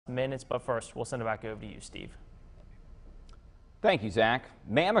minutes, but first we'll send it back over to you, Steve. Thank you, Zach.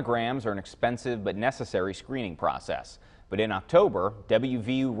 Mammograms are an expensive but necessary screening process. But in October,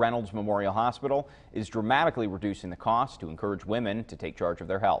 WVU Reynolds Memorial Hospital is dramatically reducing the cost to encourage women to take charge of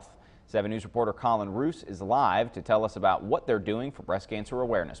their health. 7 News reporter Colin Roos is live to tell us about what they're doing for Breast Cancer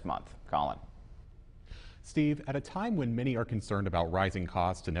Awareness Month. Colin. Steve, at a time when many are concerned about rising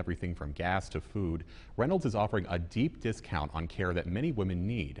costs and everything from gas to food, Reynolds is offering a deep discount on care that many women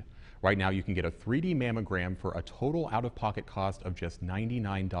need. Right now, you can get a 3D mammogram for a total out-of-pocket cost of just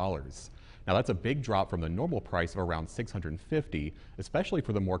 $99. Now, that's a big drop from the normal price of around $650, especially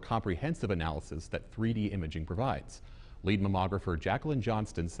for the more comprehensive analysis that 3D imaging provides. Lead mammographer Jacqueline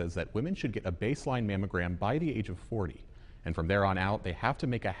Johnston says that women should get a baseline mammogram by the age of 40. And from there on out, they have to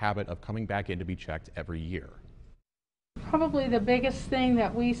make a habit of coming back in to be checked every year. Probably the biggest thing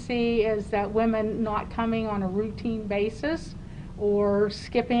that we see is that women not coming on a routine basis or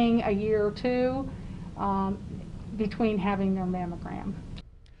skipping a year or two between having their mammogram.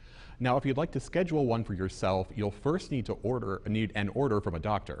 Now, if you'd like to schedule one for yourself, you'll first need an order from a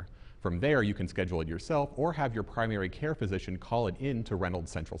doctor. From there, you can schedule it yourself or have your primary care physician call it in to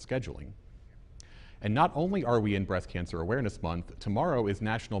Reynolds Central Scheduling. And not only are we in Breast Cancer Awareness Month, tomorrow is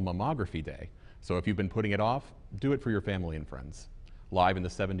National Mammography Day. So if you've been putting it off, do it for your family and friends. Live in the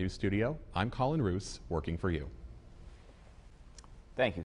 7 News studio, I'm Colin Roos, working for you. Thank you.